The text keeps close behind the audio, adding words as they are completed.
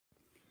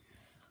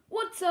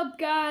What's up,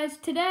 guys?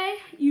 Today,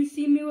 you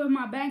see me with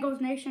my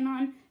Bengals Nation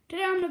on.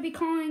 Today, I'm going to be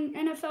calling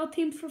NFL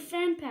teams for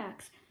fan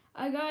packs.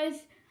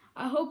 Guys,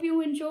 I hope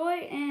you enjoy,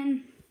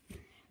 and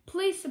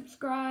please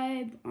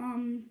subscribe.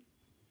 And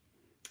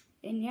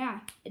yeah,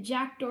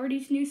 Jack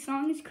Doherty's new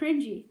song is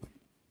cringy.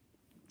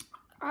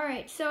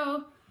 Alright,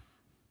 so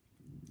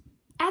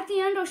at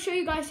the end, I'll show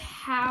you guys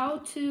how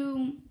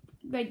to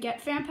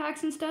get fan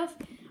packs and stuff.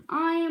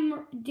 I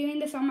am doing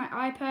this on my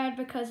iPad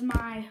because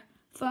my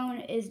phone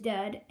is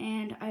dead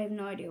and I have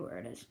no idea where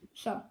it is.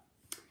 So,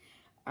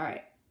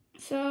 alright.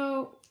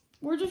 So,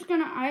 we're just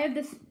gonna, I have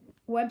this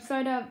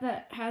website up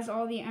that has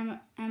all the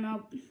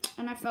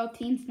NFL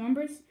teams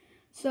numbers.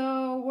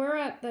 So, we're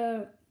at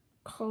the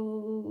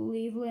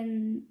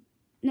we're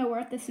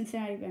at the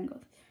Cincinnati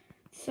Bengals.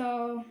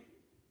 So,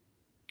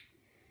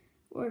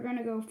 we're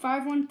gonna go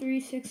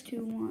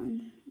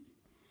 513621.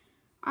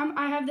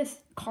 I have this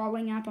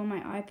calling app on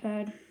my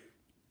iPad.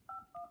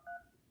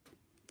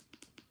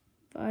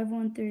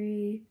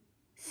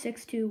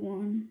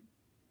 513621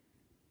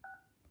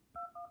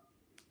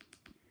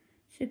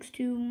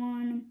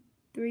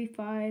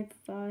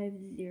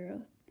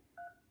 621-3550.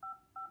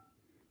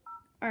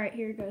 Alright,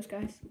 here it goes,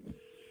 guys.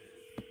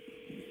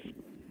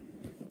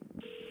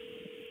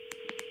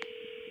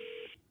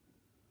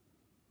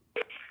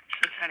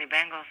 Cincinnati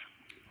Bengals.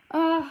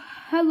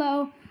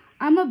 Hello.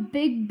 I'm a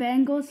big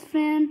Bengals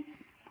fan.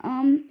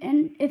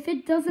 And if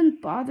it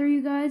doesn't bother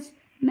you guys,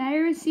 may I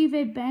receive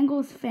a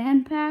Bengals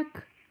fan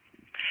pack?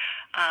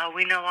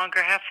 We no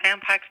longer have fan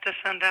packs to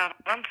send out.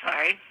 I'm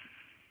sorry.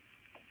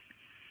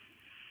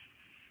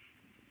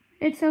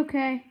 It's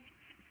okay.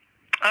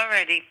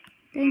 Alrighty.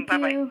 Thank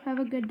Bye-bye. you. Have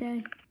a good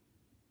day.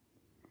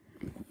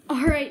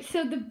 Alright,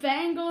 so the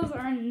Bengals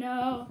are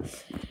no.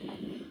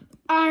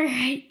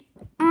 Alright.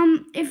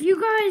 If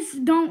you guys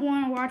don't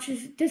want to watch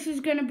this is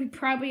going to be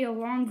probably a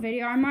long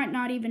video. I might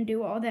not even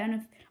do all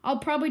that. I'll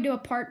probably do a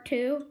part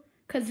 2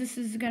 because this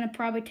is going to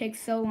probably take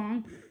so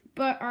long.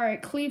 But,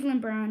 alright,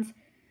 Cleveland Browns.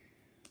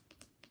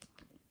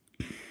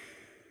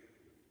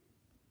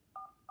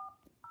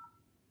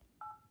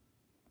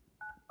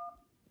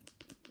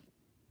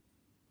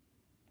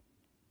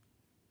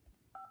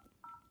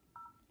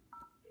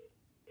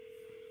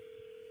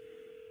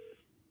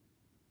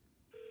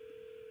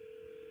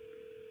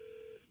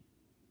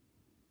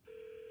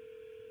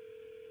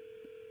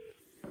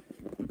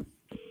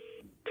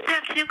 Good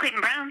afternoon,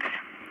 Cleveland Browns.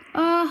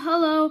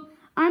 Hello.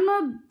 I'm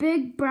a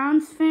big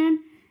Browns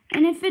fan,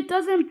 and if it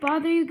doesn't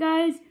bother you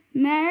guys,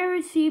 may I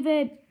receive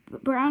a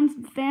Browns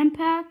fan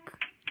pack?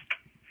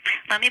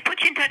 Let me put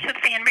you in touch with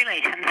fan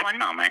relations. One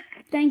moment.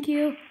 Thank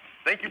you.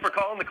 Thank you for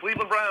calling the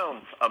Cleveland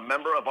Browns. A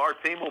member of our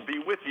team will be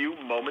with you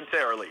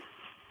momentarily.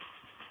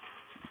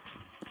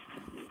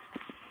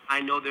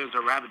 I know there's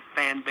a rabid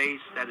fan base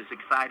that is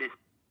excited.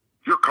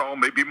 Your call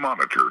may be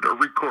monitored or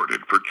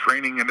recorded for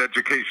training and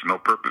educational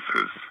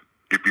purposes.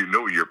 If you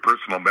know your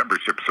personal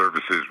membership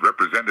services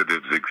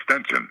representative's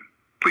extension,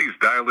 please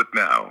dial it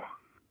now.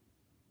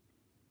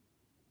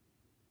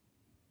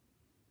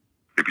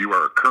 If you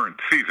are a current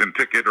season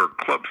ticket or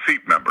club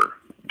seat member,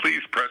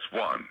 please press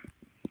 1.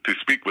 To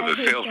speak with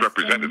a sales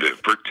representative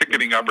for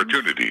ticketing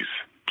opportunities,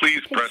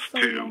 please press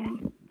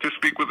 2. To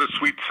speak with a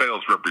suite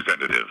sales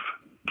representative,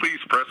 please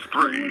press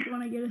 3.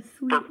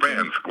 For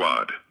Fan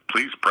Squad,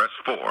 please press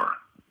 4.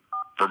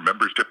 For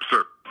membership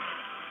service.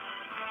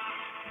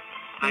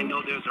 I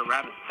know there's a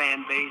rabid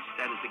fan base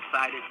that is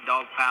excited.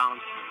 Dog pound,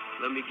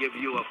 let me give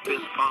you a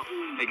fist pump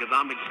because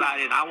I'm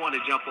excited. I want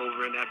to jump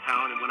over in that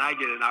pound, and when I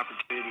get an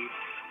opportunity,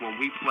 when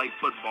we play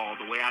football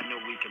the way I know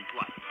we can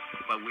play.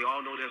 But we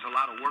all know there's a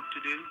lot of work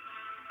to do.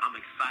 I'm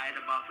excited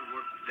about the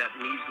work that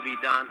needs to be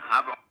done.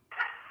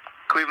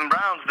 Cleveland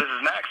Browns, this is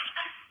Max.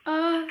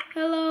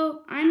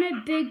 Hello. I'm a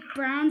big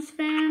Browns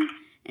fan,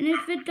 and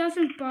if it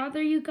doesn't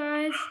bother you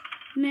guys,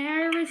 may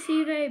I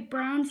receive a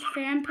Browns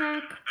fan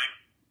pack?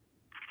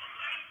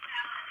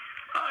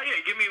 Yeah,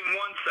 give me 1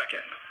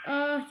 second.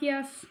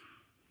 Yes.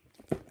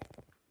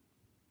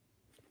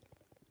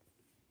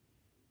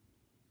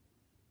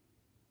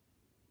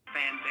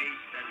 Fan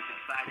base that is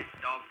excited.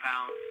 Dog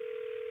pound.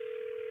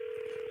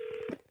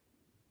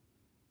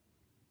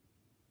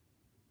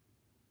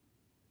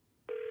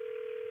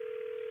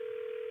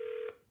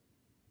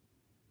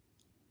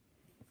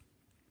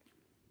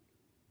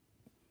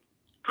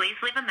 Please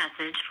leave a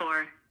message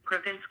for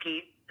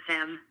Kravinsky,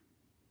 Sam.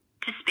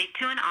 To speak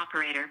to an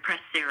operator,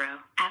 press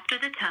 0. After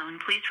the tone,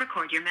 please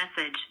record your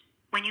message.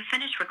 When you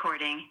finish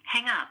recording,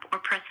 hang up or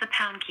press the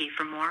pound key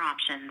for more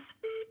options.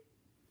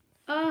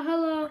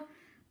 Hello.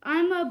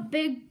 I'm a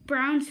big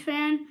Browns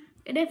fan,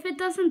 and if it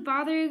doesn't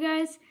bother you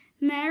guys,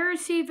 may I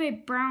receive a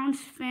Browns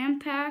fan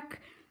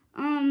pack?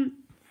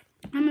 I'm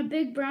a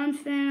big Browns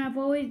fan. I've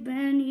always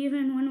been,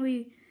 even when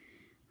we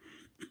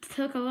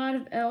took a lot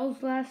of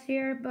L's last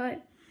year,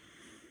 but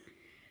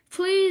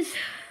please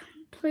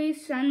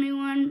send me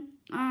one.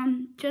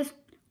 Just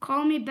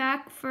call me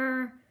back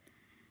for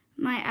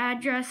my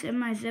address and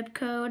my zip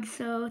code.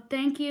 So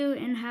thank you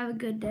and have a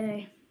good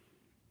day.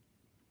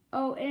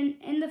 Oh, and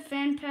in the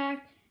fan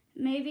pack,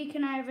 Maybe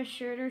can I have a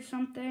shirt or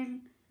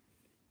something?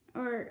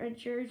 Or a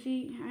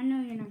jersey? I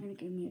know you're not going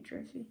to give me a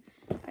jersey.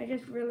 I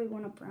just really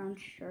want a brown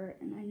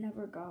shirt, and I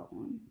never got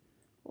one.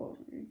 Or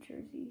a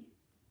jersey.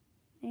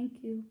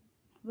 Thank you.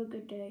 Have a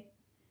good day.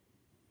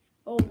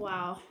 Oh,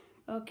 wow.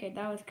 Okay,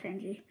 that was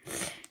cringy.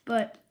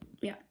 But,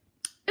 yeah.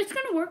 It's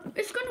going to work.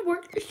 It's going to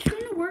work. It's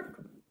going to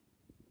work.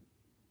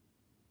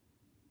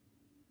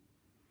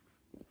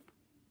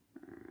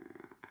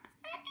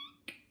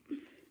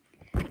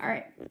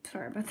 Alright,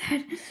 sorry about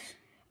that.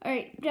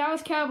 Alright,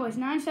 Dallas Cowboys,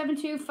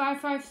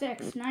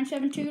 972-556.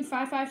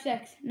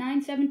 972-556.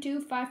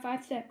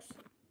 972-556.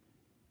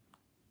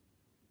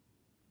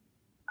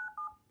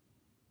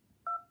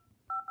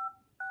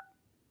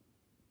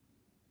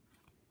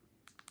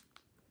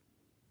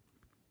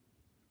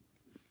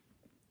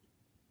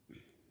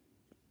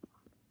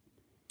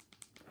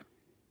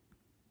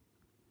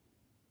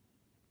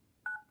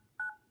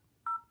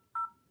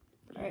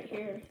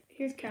 Alright,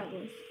 here's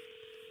Cowboys.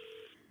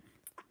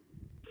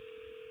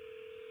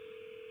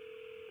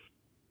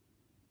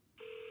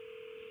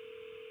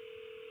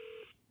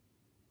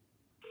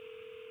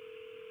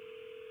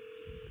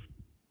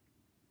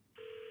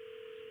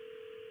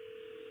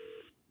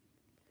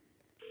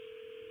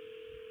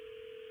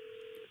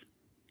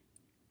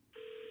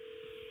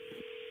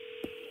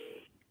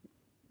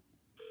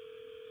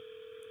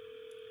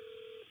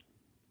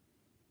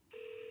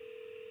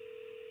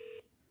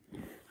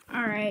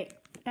 Alright,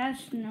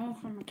 that's no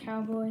from the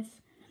Cowboys.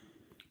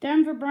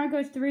 Denver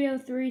Broncos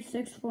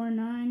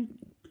 303-649.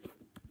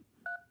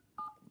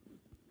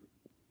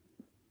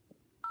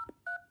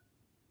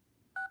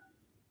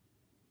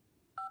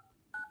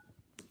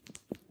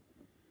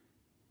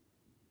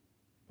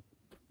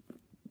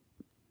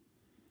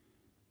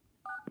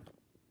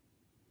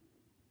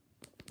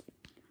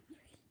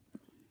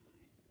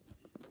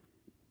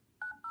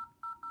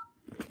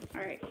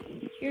 Alright,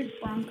 here's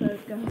Broncos,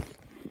 guys.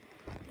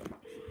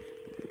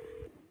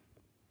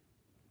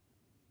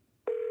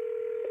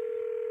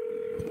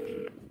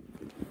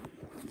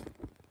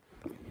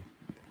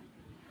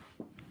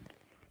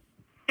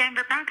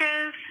 Denver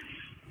Broncos.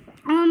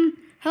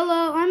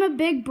 Hello, I'm a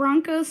big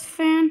Broncos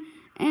fan,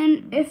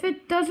 and if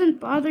it doesn't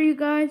bother you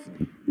guys,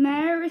 may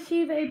I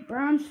receive a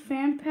Browns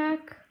fan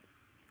pack?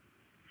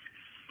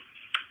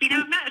 You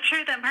know, I'm not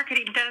sure that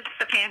marketing does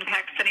the fan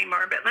packs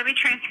anymore, but let me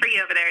transfer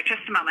you over there.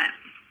 Just a moment.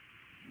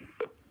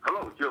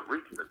 Hello, you've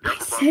reached the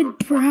Denver said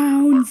Broncos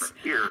Browns.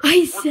 department here.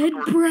 I said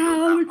What's the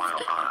Browns.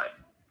 Mile High?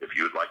 If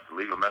you would like to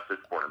leave a message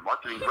for a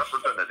marketing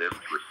representative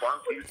to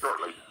respond to you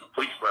shortly,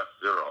 please press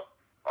 0.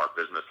 Our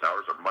business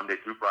hours are Monday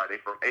through Friday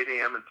from 8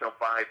 a.m. until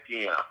 5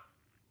 p.m.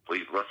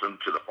 Please listen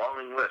to the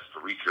following list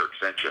to reach your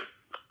extension.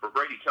 For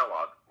Brady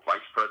Kellogg,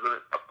 Vice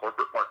President of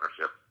Corporate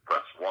Partnerships,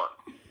 press 1.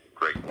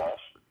 Greg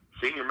Walsh,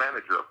 Senior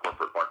Manager of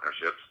Corporate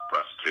Partnerships,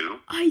 press 2.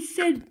 I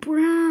said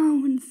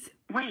Browns.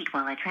 Wait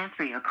while I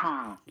transfer your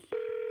call.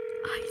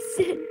 I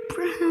said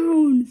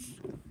Browns.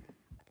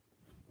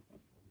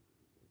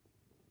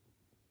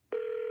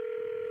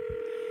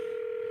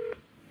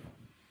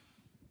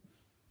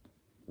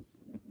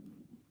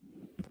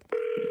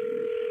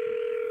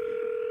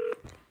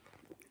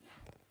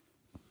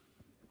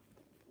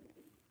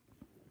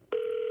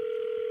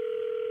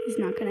 He's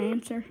not going to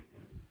answer.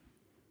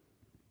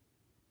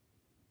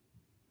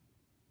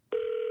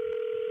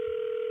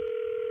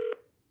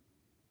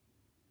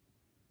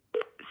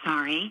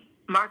 Sorry,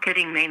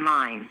 marketing main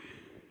line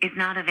is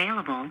not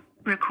available.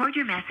 Record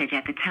your message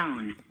at the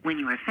tone. When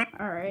you are finished.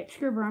 All right,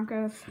 screw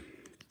Broncos.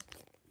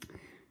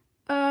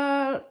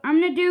 I'm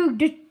gonna do.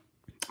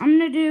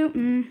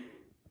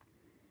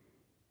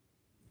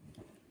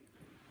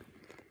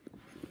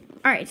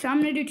 All right, so I'm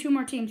gonna do 2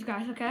 more teams,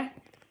 guys. Okay,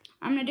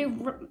 I'm gonna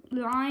do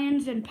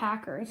Lions and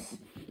Packers.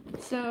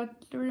 So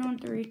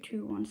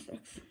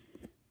 3-1-3-2-1-6.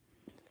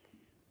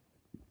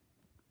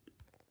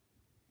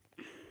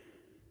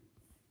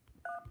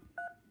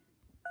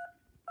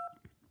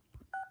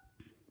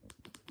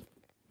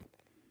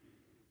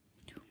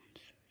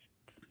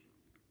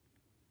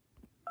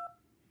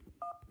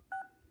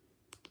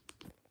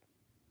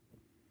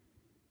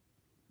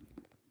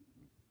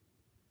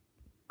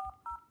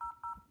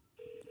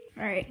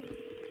 All right,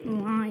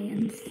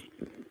 Lions.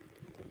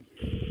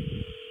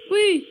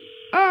 We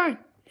are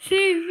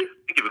see.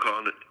 Thank you for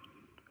calling it.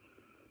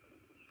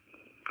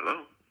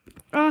 Hello?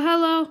 Oh,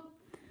 hello.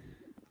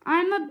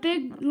 I'm a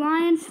big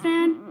Lions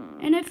fan,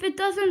 and if it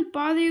doesn't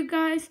bother you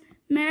guys,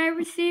 may I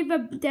receive a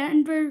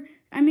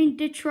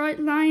Detroit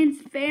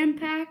Lions fan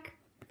pack?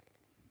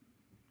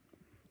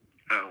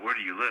 Where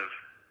do you live?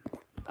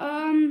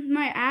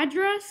 My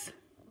address?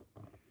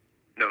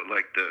 No,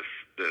 like the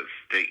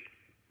state.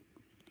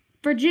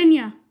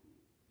 Virginia.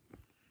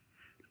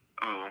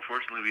 Oh,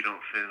 unfortunately, we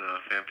don't send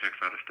fan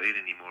packs out of state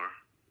anymore.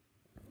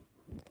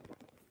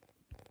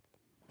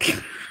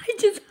 I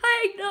just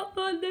hanged up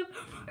on them.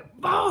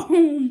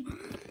 Boom!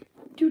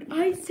 Dude,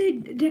 I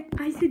said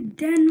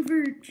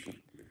Denver.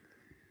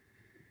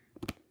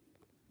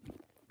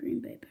 Green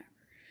Bay Packers.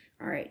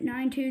 All right,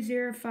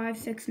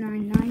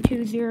 920-569,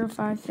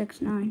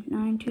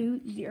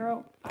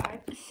 920-569,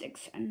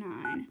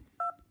 920-569.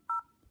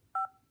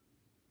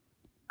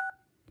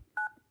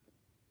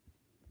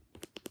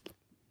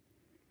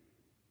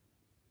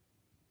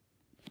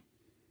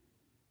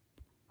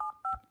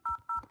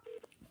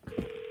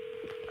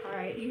 All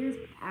right, here's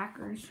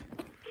Packers.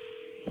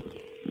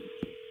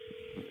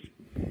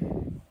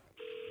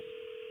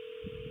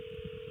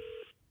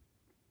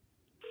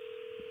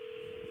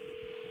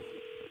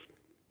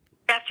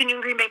 Good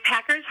afternoon, Green Bay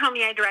Packers. How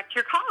may I direct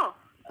your call?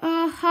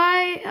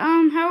 Hi,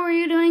 how are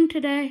you doing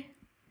today?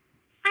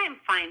 I am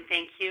fine,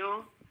 thank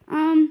you.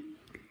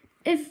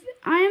 If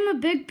I am a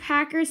big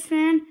Packers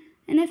fan,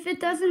 and if it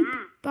doesn't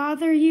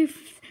bother you,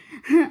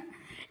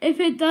 if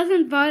it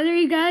doesn't bother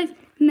you guys,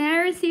 may I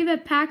receive a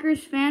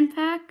Packers fan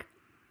pack?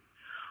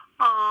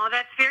 Oh,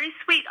 that's very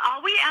sweet.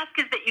 All we ask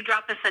is that you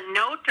drop us a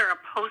note or a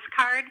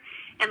postcard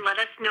and let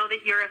us know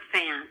that you're a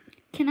fan.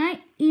 Can I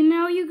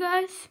email you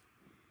guys?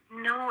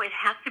 No, it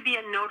has to be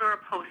a note or a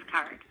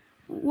postcard.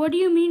 What do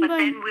you mean But by...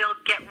 then we'll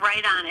get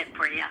right on it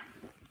for you.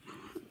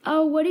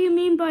 Oh, what do you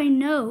mean by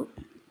note?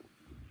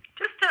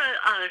 Just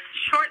a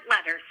short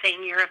letter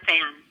saying you're a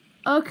fan.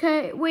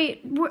 Okay,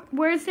 wait,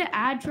 where's the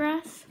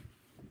address?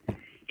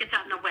 It's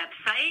on the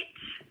website,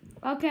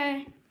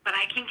 Okay. but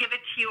I can give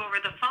it to you over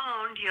the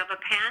phone. Do you have a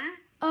pen?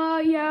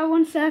 Yeah,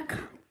 one sec.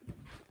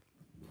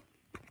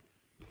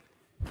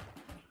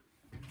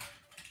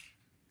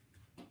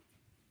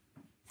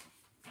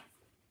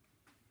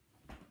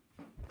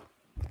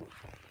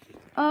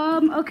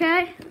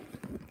 Okay.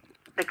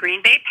 The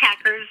Green Bay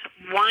Packers,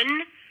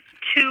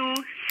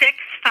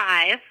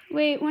 1265.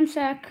 Wait, one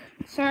sec.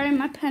 Sorry,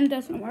 my pen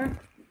doesn't work.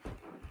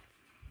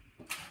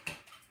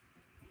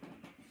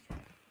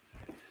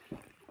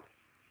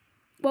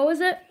 What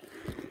was it?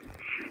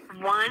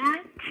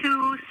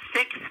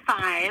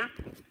 1265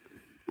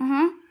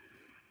 Uh-huh.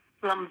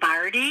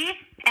 Lombardi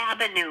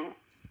Avenue.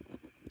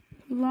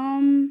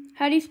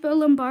 How do you spell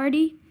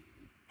Lombardi?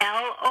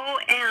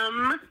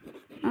 LOMBARDI.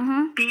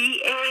 Uh-huh.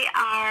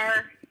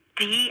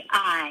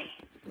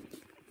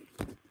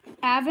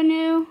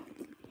 Avenue.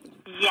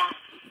 Yes.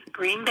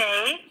 Green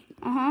Bay,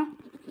 Uh-huh.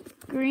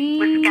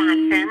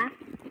 Wisconsin.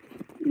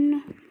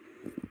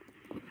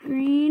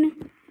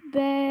 Green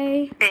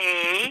Bay,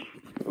 Bay,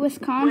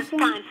 Wisconsin.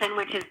 Wisconsin,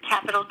 which is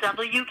capital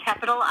W,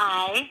 capital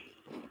I.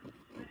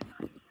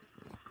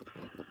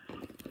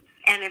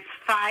 And it's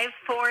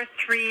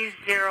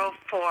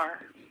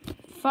 54304.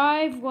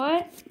 5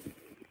 what?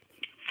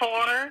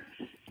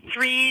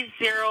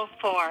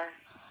 4304.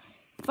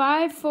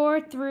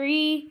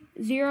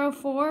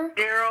 54304.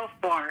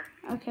 04.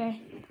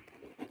 Okay.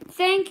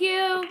 Thank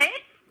you. Okay.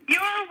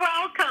 You're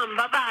welcome.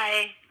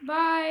 Bye-bye.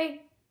 Bye.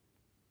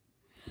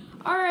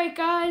 All right,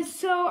 guys.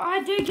 So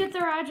I did get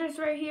their address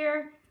right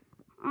here.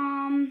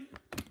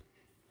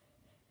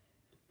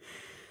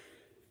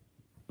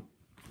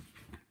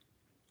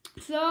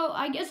 So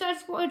I guess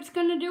that's what's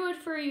gonna do it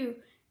for you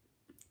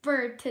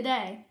for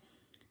today.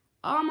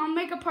 I'll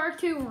make a part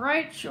 2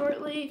 right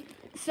shortly.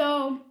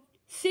 So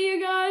see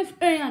you guys,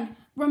 and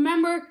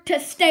remember to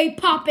stay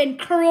poppin',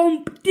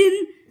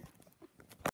 Crumpton.